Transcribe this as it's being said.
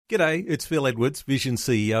G'day, it's Phil Edwards, Vision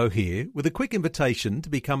CEO here, with a quick invitation to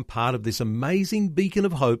become part of this amazing beacon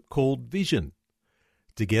of hope called Vision.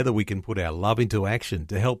 Together we can put our love into action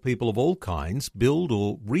to help people of all kinds build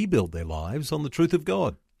or rebuild their lives on the truth of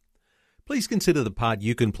God. Please consider the part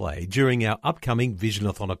you can play during our upcoming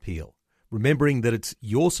Visionathon appeal, remembering that it's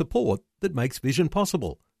your support that makes Vision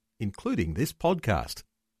possible, including this podcast.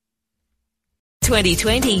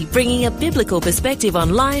 2020, bringing a biblical perspective on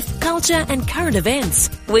life, culture and current events.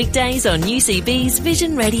 Weekdays on UCB's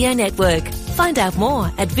Vision Radio Network. Find out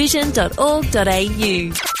more at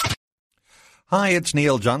vision.org.au. Hi, it's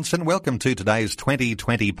Neil Johnson. Welcome to today's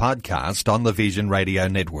 2020 podcast on the Vision Radio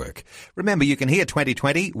Network. Remember, you can hear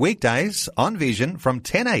 2020 weekdays on Vision from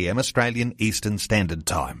 10 a.m. Australian Eastern Standard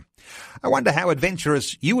Time. I wonder how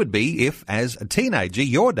adventurous you would be if, as a teenager,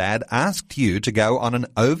 your dad asked you to go on an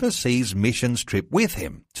overseas missions trip with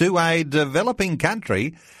him to a developing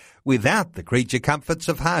country without the creature comforts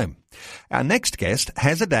of home. Our next guest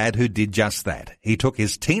has a dad who did just that. He took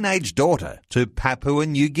his teenage daughter to Papua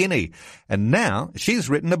New Guinea, and now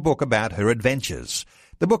she's written a book about her adventures.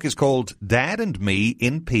 The book is called Dad and Me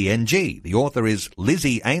in PNG. The author is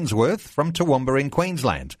Lizzie Ainsworth from Toowoomba in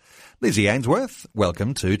Queensland. Lizzie Ainsworth,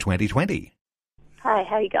 welcome to 2020. Hi,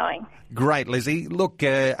 how are you going? Great, Lizzie. Look,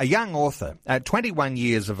 a young author, 21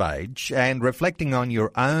 years of age, and reflecting on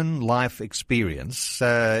your own life experience.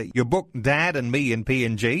 Your book, Dad and Me in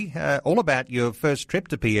PNG, all about your first trip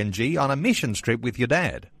to PNG on a missions trip with your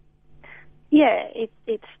dad. Yeah,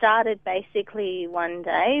 it started basically one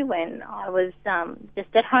day when I was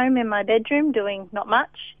just at home in my bedroom doing not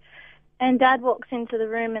much, and Dad walks into the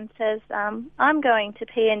room and says, I'm going to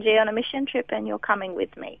PNG on a mission trip and you're coming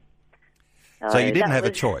with me. So you didn't have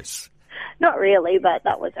a choice? Not really, but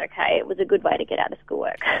that was okay. It was a good way to get out of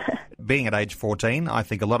schoolwork. Being at age 14, I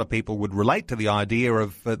think a lot of people would relate to the idea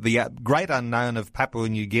of the great unknown of Papua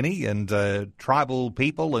New Guinea and tribal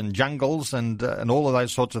people and jungles and all of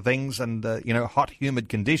those sorts of things and, hot, humid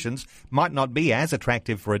conditions might not be as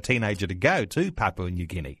attractive for a teenager to go to Papua New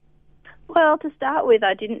Guinea. Well, to start with,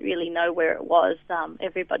 I didn't really know where it was.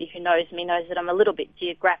 Everybody who knows me knows that I'm a little bit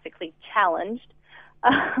geographically challenged.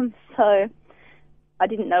 So I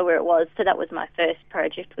didn't know where it was, so that was my first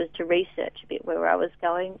project, was to research a bit where I was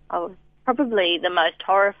going. I was probably the most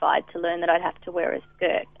horrified to learn that I'd have to wear a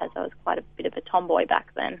skirt, as I was quite a bit of a tomboy back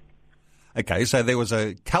then. Okay, so there was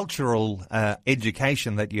a cultural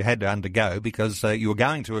education that you had to undergo because you were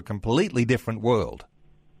going to a completely different world.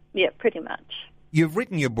 Yeah, pretty much. You've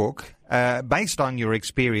written your book based on your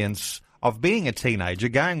experience of being a teenager,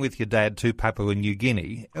 going with your dad to Papua New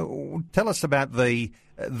Guinea. Tell us about the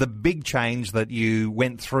big change that you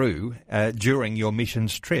went through during your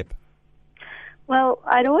missions trip. Well,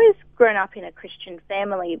 I'd always grown up in a Christian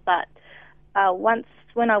family, but once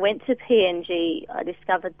when I went to PNG, I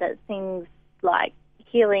discovered that things like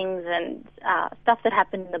healings and stuff that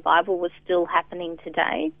happened in the Bible was still happening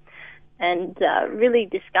today, and really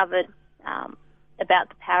discovered about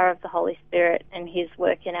the power of the Holy Spirit and His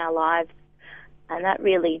work in our lives. And that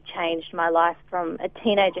really changed my life from a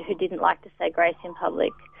teenager who didn't like to say grace in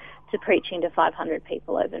public to preaching to 500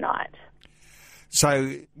 people overnight.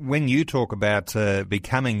 So when you talk about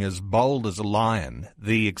becoming as bold as a lion,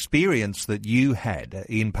 the experience that you had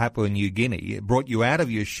in Papua New Guinea brought you out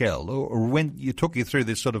of your shell, or when you took you through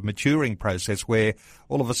this sort of maturing process where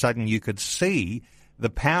all of a sudden you could see the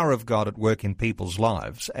power of God at work in people's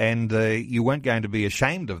lives, and you weren't going to be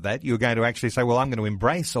ashamed of that. You were going to actually say, well, I'm going to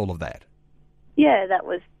embrace all of that. Yeah, that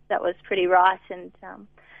was pretty right. And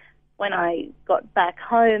when I got back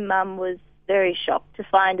home, Mum was very shocked to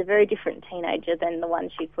find a very different teenager than the one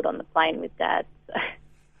she put on the plane with Dad. So.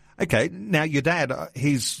 Okay, now your dad,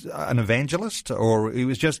 he's an evangelist, or he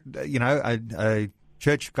was just, a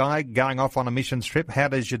church guy going off on a missions trip? How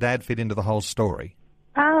does your dad fit into the whole story?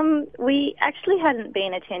 We actually hadn't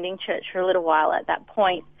been attending church for a little while at that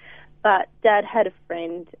point, but Dad had a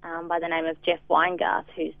friend by the name of Jeff Weingarth,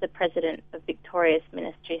 who's the president of Victorious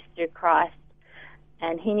Ministries Through Christ,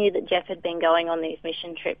 and he knew that Jeff had been going on these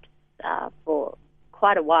mission trips for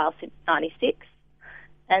quite a while, since '96,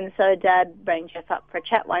 and so Dad rang Jeff up for a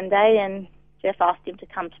chat one day, and Jeff asked him to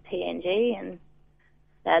come to PNG, and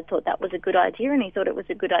Dad thought that was a good idea, and he thought it was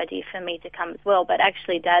a good idea for me to come as well. But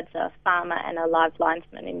actually, Dad's a farmer and a live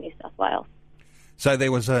linesman in New South Wales. So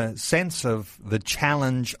there was a sense of the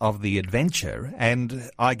challenge of the adventure,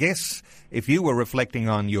 and I guess if you were reflecting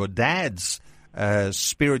on your dad's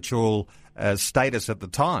spiritual status at the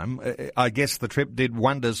time, I guess the trip did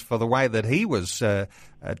wonders for the way that he was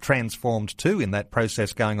transformed too in that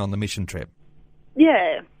process going on the mission trip.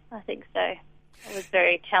 Yeah, I think so. It was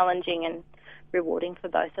very challenging and rewarding for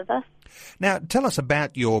both of us. Now, tell us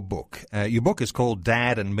about your book. Your book is called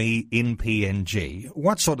Dad and Me in PNG.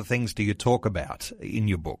 What sort of things do you talk about in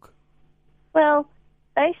your book? Well,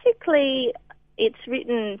 basically, it's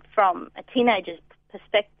written from a teenager's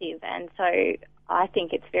perspective, and so I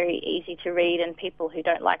think it's very easy to read, and people who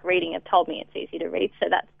don't like reading have told me it's easy to read, so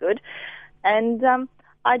that's good. And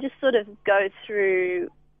I just sort of go through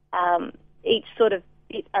each sort of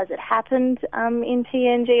bit as it happened in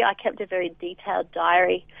PNG. I kept a very detailed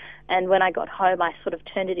diary, and when I got home, I sort of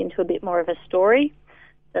turned it into a bit more of a story.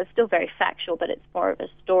 So it's still very factual, but it's more of a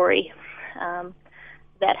story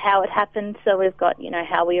about how it happened. So we've got,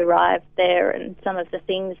 how we arrived there and some of the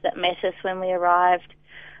things that met us when we arrived.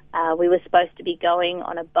 We were supposed to be going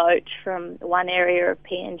on a boat from one area of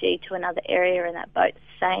PNG to another area, and that boat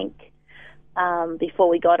sank before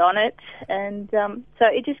we got on it. And so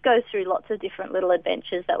it just goes through lots of different little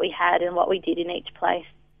adventures that we had and what we did in each place.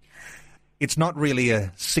 It's not really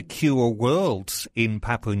a secure world in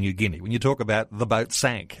Papua New Guinea. When you talk about the boat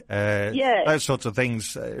sank, those sorts of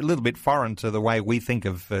things, a little bit foreign to the way we think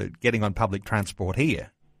of getting on public transport here.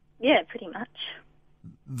 Yeah, pretty much.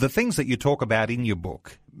 The things that you talk about in your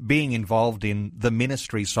book, being involved in the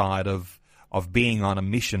ministry side of being on a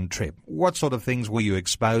mission trip, what sort of things were you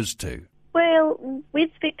exposed to? Well, with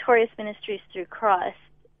Victorious Ministries Through Christ,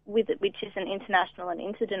 which is an international and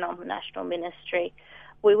interdenominational ministry,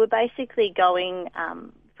 we were basically going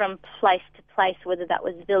from place to place, whether that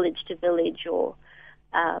was village to village or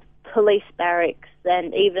police barracks,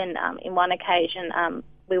 and even in one occasion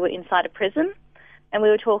we were inside a prison, and we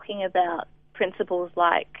were talking about principles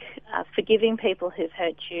like forgiving people who've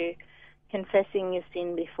hurt you, confessing your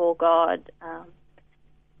sin before God,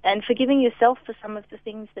 and forgiving yourself for some of the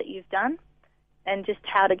things that you've done, and just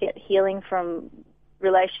how to get healing from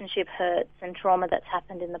relationship hurts and trauma that's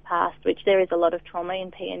happened in the past, which there is a lot of trauma in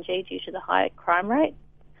PNG due to the high crime rate.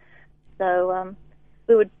 So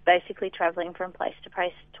we were basically travelling from place to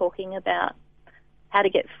place talking about how to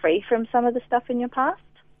get free from some of the stuff in your past.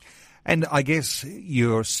 And I guess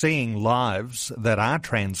you're seeing lives that are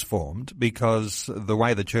transformed, because the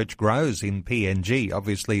way the church grows in PNG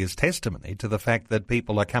obviously is testimony to the fact that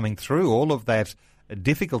people are coming through all of that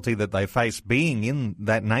difficulty that they face being in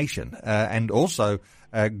that nation, and also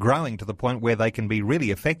growing to the point where they can be really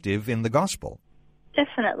effective in the gospel.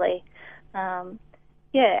 Definitely.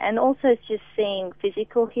 And also just seeing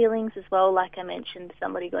physical healings as well. Like I mentioned,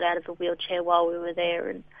 somebody got out of a wheelchair while we were there,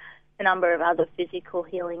 and a number of other physical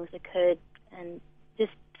healings occurred, and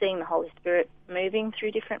just seeing the Holy Spirit moving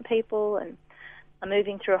through different people and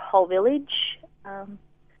moving through a whole village.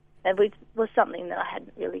 It was something that I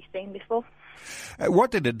hadn't really seen before.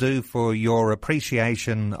 What did it do for your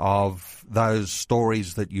appreciation of those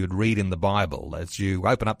stories that you'd read in the Bible as you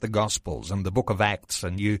open up the Gospels and the book of Acts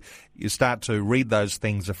and you start to read those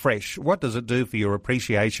things afresh? What does it do for your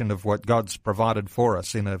appreciation of what God's provided for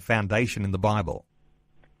us in a foundation in the Bible?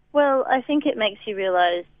 Well, I think it makes you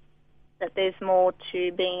realise that there's more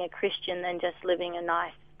to being a Christian than just living a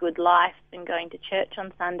nice, good life and going to church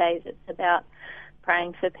on Sundays. It's about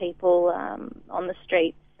praying for people on the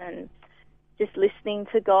streets and just listening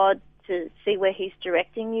to God to see where He's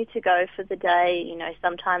directing you to go for the day.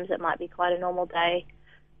 Sometimes it might be quite a normal day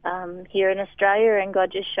here in Australia, and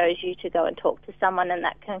God just shows you to go and talk to someone, and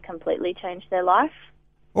that can completely change their life.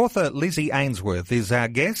 Author Lizzie Ainsworth is our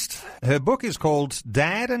guest. Her book is called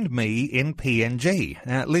Dad and Me in PNG.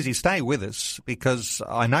 Lizzie, stay with us, because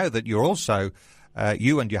I know that you're also,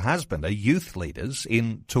 you and your husband are youth leaders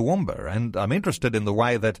in Toowoomba, and I'm interested in the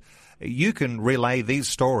way that you can relay these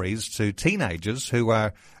stories to teenagers who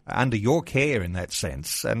are under your care in that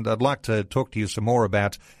sense. And I'd like to talk to you some more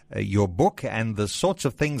about your book and the sorts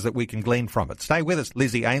of things that we can glean from it. Stay with us,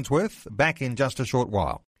 Lizzie Ainsworth, back in just a short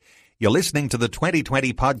while. You're listening to the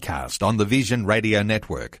 2020 podcast on the Vision Radio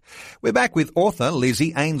Network. We're back with author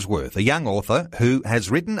Lizzie Ainsworth, a young author who has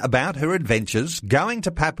written about her adventures going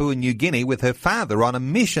to Papua New Guinea with her father on a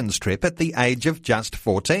missions trip at the age of just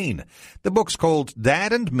 14. The book's called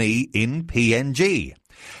Dad and Me in PNG.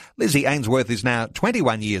 Lizzie Ainsworth is now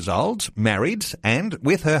 21 years old, married, and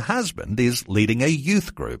with her husband is leading a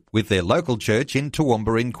youth group with their local church in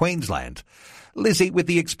Toowoomba in Queensland. Lizzie, with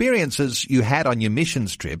the experiences you had on your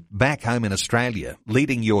missions trip back home in Australia,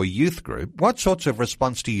 leading your youth group, what sorts of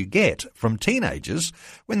response do you get from teenagers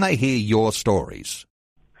when they hear your stories?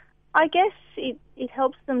 I guess it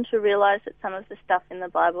helps them to realise that some of the stuff in the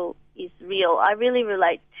Bible is real. I really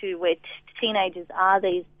relate to where teenagers are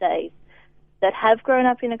these days that have grown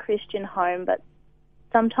up in a Christian home, but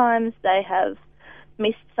sometimes they have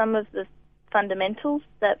missed some of the fundamentals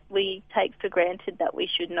that we take for granted that we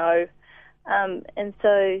should know. And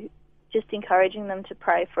so just encouraging them to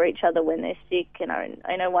pray for each other when they're sick. And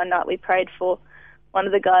I know one night we prayed for one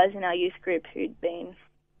of the guys in our youth group who'd been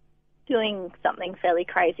doing something fairly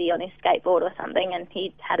crazy on his skateboard or something, and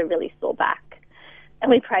he had a really sore back. And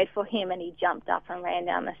we prayed for him, and he jumped up and ran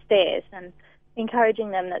down the stairs, and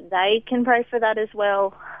encouraging them that they can pray for that as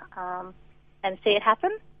well, and see it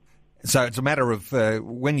happen. So it's a matter of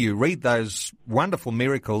when you read those wonderful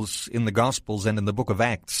miracles in the Gospels and in the book of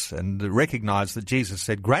Acts and recognise that Jesus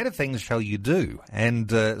said, greater things shall you do.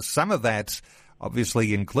 And some of that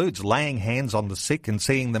obviously includes laying hands on the sick and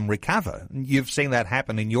seeing them recover. You've seen that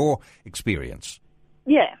happen in your experience.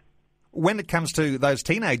 Yeah. When it comes to those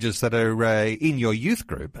teenagers that are in your youth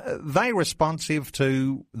group, are they responsive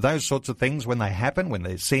to those sorts of things when they happen, when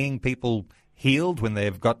they're seeing people healed, when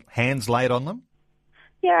they've got hands laid on them?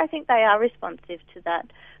 Yeah, I think they are responsive to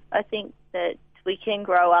that. I think that we can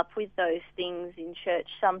grow up with those things in church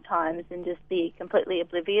sometimes and just be completely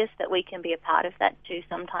oblivious that we can be a part of that too.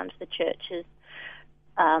 Sometimes the church has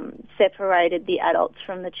separated the adults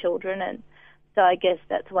from the children, and so I guess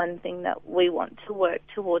that's one thing that we want to work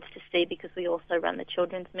towards to see, because we also run the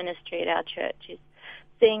children's ministry at our church, is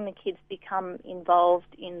seeing the kids become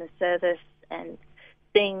involved in the service and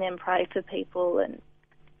seeing them pray for people and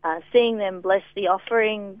seeing them bless the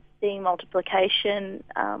offering, seeing multiplication,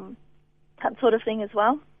 that sort of thing as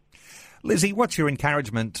well. Lizzie, what's your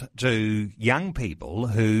encouragement to young people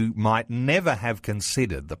who might never have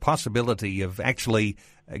considered the possibility of actually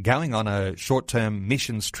going on a short-term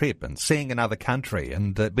missions trip and seeing another country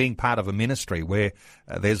and being part of a ministry where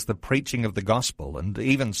there's the preaching of the gospel and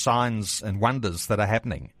even signs and wonders that are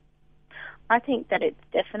happening? I think that it's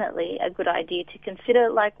definitely a good idea to consider.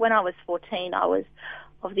 Like when I was 14, I was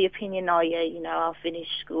of the opinion, I'll finish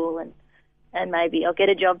school and maybe I'll get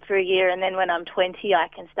a job for a year, and then when I'm 20 I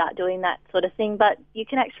can start doing that sort of thing. But you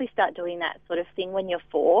can actually start doing that sort of thing when you're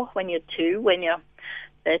 4, when you're 2, when you're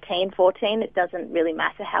 13, 14. It doesn't really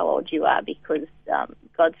matter how old you are, because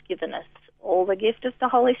God's given us all the gift of the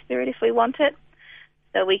Holy Spirit if we want it.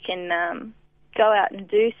 So we can go out and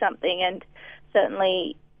do something, and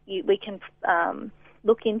certainly we can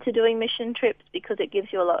look into doing mission trips, because it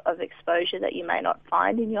gives you a lot of exposure that you may not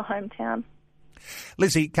find in your hometown.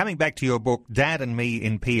 Lizzie, coming back to your book, Dad and Me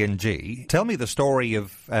in PNG, tell me the story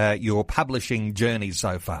of your publishing journey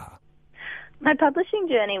so far. My publishing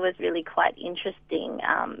journey was really quite interesting.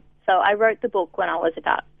 So I wrote the book when I was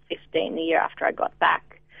about 15, the year after I got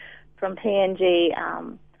back from PNG.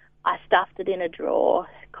 I stuffed it in a drawer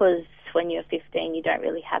because when you're 15 you don't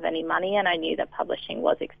really have any money, and I knew that publishing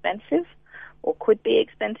was expensive, or could be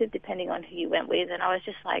expensive depending on who you went with. And I was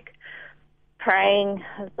just like praying.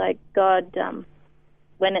 I was like, God,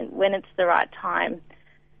 when it's the right time,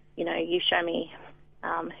 you show me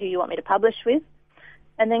who you want me to publish with.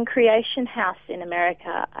 And then Creation House in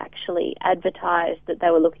America actually advertised that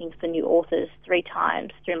they were looking for new authors 3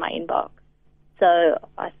 times through my inbox. So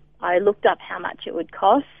I looked up how much it would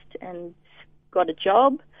cost and got a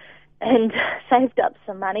job and saved up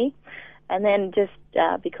some money. And then just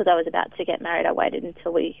because I was about to get married, I waited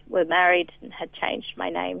until we were married and had changed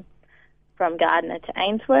my name from Gardner to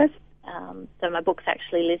Ainsworth. So my book's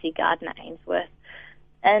actually Lizzie Gardner Ainsworth.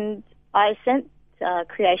 And I sent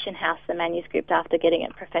Creation House the manuscript after getting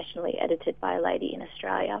it professionally edited by a lady in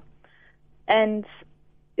Australia. And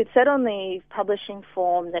it said on the publishing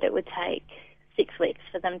form that it would take 6 weeks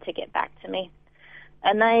for them to get back to me.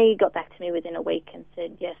 And they got back to me within a week and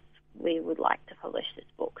said, yes, we would like to publish this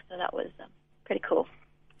book. So that was pretty cool.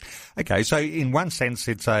 Okay, so in one sense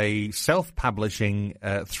it's a self-publishing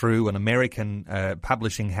through an American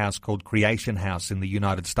publishing house called Creation House in the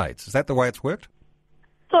United States. Is that the way it's worked?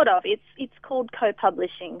 Sort of. It's called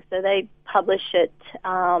co-publishing. So they publish it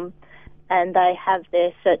and they have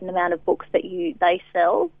their certain amount of books that they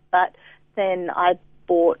sell, but then I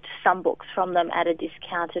bought some books from them at a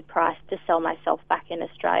discounted price to sell myself back in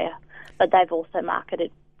Australia. But they've also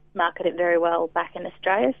marketed very well back in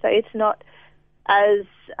Australia. So it's not as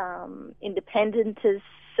independent as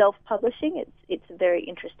self-publishing. It's a very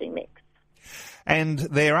interesting mix. And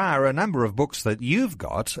there are a number of books that you've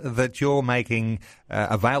got that you're making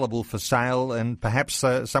available for sale, and perhaps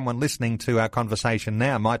someone listening to our conversation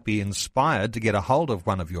now might be inspired to get a hold of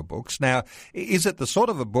one of your books. Now, is it the sort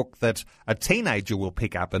of a book that a teenager will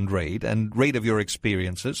pick up and read of your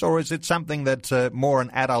experiences, or is it something that more an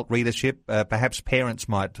adult readership, perhaps parents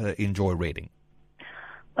might enjoy reading?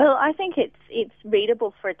 Well, I think it's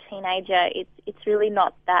readable for a teenager. It's really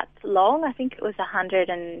not that long. I think it was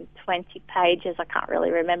 120 pages. I can't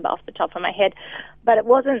really remember off the top of my head, but it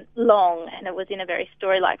wasn't long, and it was in a very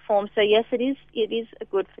story-like form. So yes, it is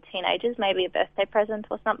good for teenagers, maybe a birthday present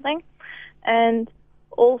or something. And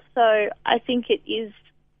also, I think it is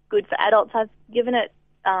good for adults. I've given it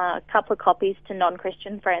a couple of copies to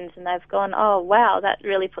non-Christian friends, and they've gone, oh, wow, that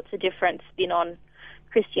really puts a different spin on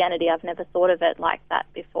Christianity. I've never thought of it like that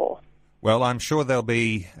before. Well, I'm sure there'll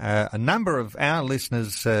be a number of our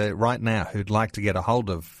listeners right now who'd like to get a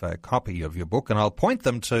hold of a copy of your book, and I'll point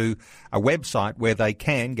them to a website where they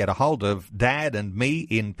can get a hold of Dad and Me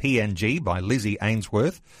in PNG by Lizzie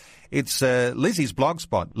Ainsworth. It's Lizzie's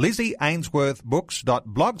blogspot,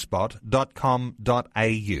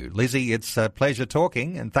 lizzieainsworthbooks.blogspot.com.au. Lizzie, it's a pleasure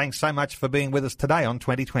talking, and thanks so much for being with us today on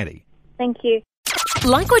 2020. Thank you.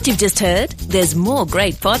 Like what you've just heard? There's more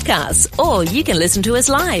great podcasts, or you can listen to us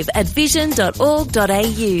live at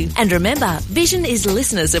vision.org.au. And remember, Vision is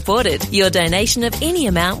listener supported. Your donation of any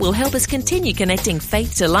amount will help us continue connecting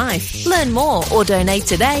faith to life. Learn more or donate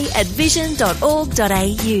today at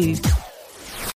vision.org.au.